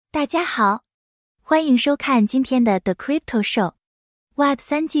大家好，欢迎收看今天的 The Crypto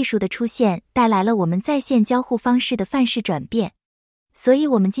Show。Web3 技术的出现带来了我们在线交互方式的范式转变，所以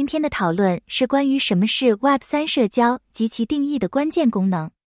我们今天的讨论是关于什么是 Web3 社交及其定义的关键功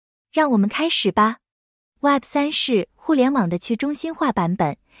能。让我们开始吧。Web3 是互联网的去中心化版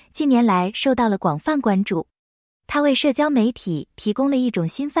本，近年来受到了广泛关注。它为社交媒体提供了一种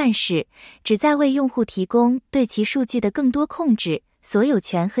新范式，旨在为用户提供对其数据的更多控制、所有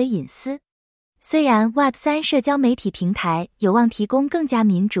权和隐私。虽然 Web3 社交媒体平台有望提供更加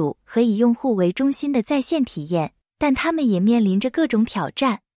民主和以用户为中心的在线体验，但它们也面临着各种挑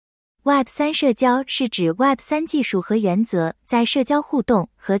战。Web3 社交是指 Web3 技术和原则在社交互动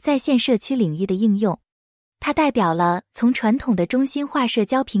和在线社区领域的应用。它代表了从传统的中心化社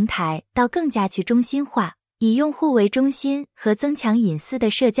交平台到更加去中心化，以用户为中心和增强隐私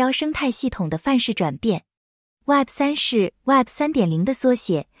的社交生态系统的范式转变。Web3 是 Web 3.0 的缩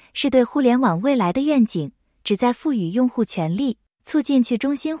写，是对互联网未来的愿景，旨在赋予用户权利，促进去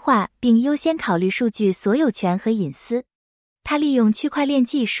中心化并优先考虑数据所有权和隐私。它利用区块链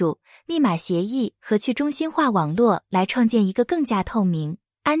技术、密码协议和去中心化网络来创建一个更加透明、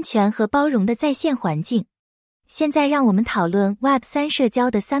安全和包容的在线环境。现在让我们讨论 Web3 社交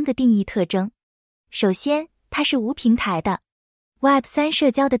的3个定义特征。首先，它是无平台的。Web3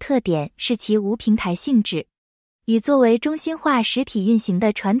 社交的特点是其无平台性质。与作为中心化实体运行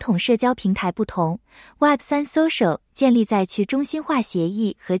的传统社交平台不同， Web3 Social 建立在去中心化协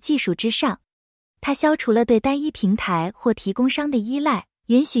议和技术之上。它消除了对单一平台或提供商的依赖，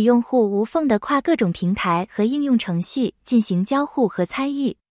允许用户无缝地跨各种平台和应用程序进行交互和参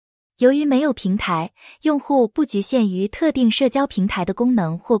与。由于没有平台，用户不局限于特定社交平台的功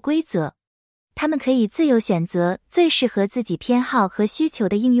能或规则，他们可以自由选择最适合自己偏好和需求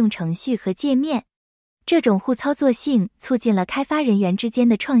的应用程序和界面。这种互操作性促进了开发人员之间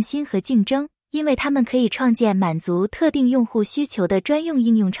的创新和竞争，因为他们可以创建满足特定用户需求的专用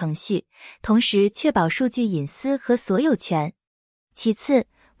应用程序，同时确保数据隐私和所有权。其次，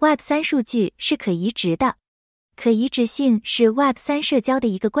 Web3 数据是可移植的。可移植性是 Web3 社交的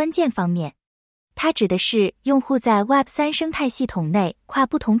一个关键方面。它指的是用户在 Web3 生态系统内跨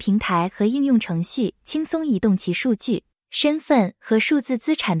不同平台和应用程序轻松移动其数据、身份和数字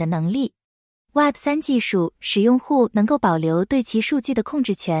资产的能力。Web3 技术使用户能够保留对其数据的控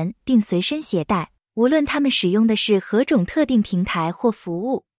制权并随身携带，无论他们使用的是何种特定平台或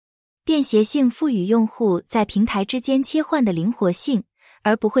服务。便携性赋予用户在平台之间切换的灵活性，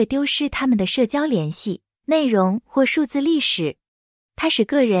而不会丢失他们的社交联系、内容或数字历史。它使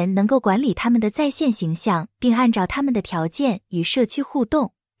个人能够管理他们的在线形象，并按照他们的条件与社区互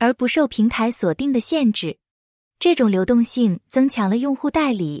动，而不受平台锁定的限制。这种流动性增强了用户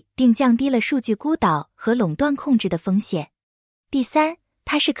代理，并降低了数据孤岛和垄断控制的风险。第三，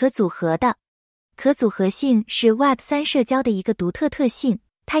它是可组合的。可组合性是 Web3 社交的一个独特特性，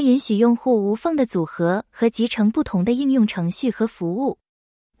它允许用户无缝的组合和集成不同的应用程序和服务。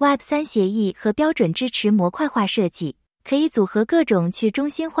Web3 协议和标准支持模块化设计，可以组合各种去中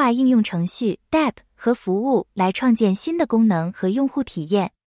心化应用程序 DApp 和服务来创建新的功能和用户体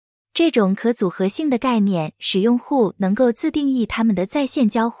验。这种可组合性的概念使用户能够自定义他们的在线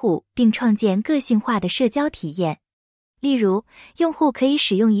交互，并创建个性化的社交体验。例如，用户可以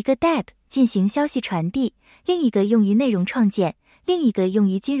使用一个 DApp 进行消息传递，另一个用于内容创建，另一个用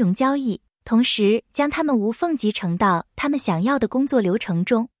于金融交易，同时将它们无缝集成到他们想要的工作流程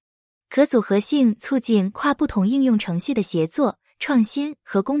中。可组合性促进跨不同应用程序的协作、创新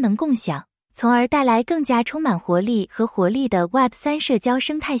和功能共享，从而带来更加充满活力和活力的 Web3 社交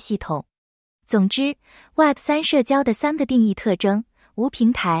生态系统。总之， Web3 社交的3个定义特征，无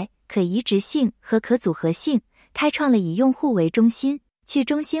平台、可移植性和可组合性，开创了以用户为中心、去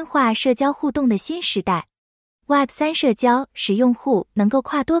中心化社交互动的新时代。Web3 社交使用户能够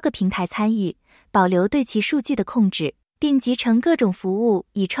跨多个平台参与，保留对其数据的控制，并集成各种服务，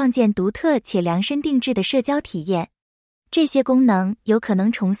以创建独特且量身定制的社交体验。这些功能有可能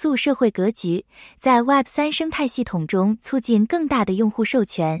重塑社会格局，在 Web3 生态系统中促进更大的用户授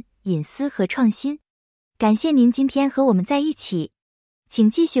权、隐私和创新。感谢您今天和我们在一起，请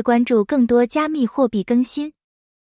继续关注更多加密货币更新。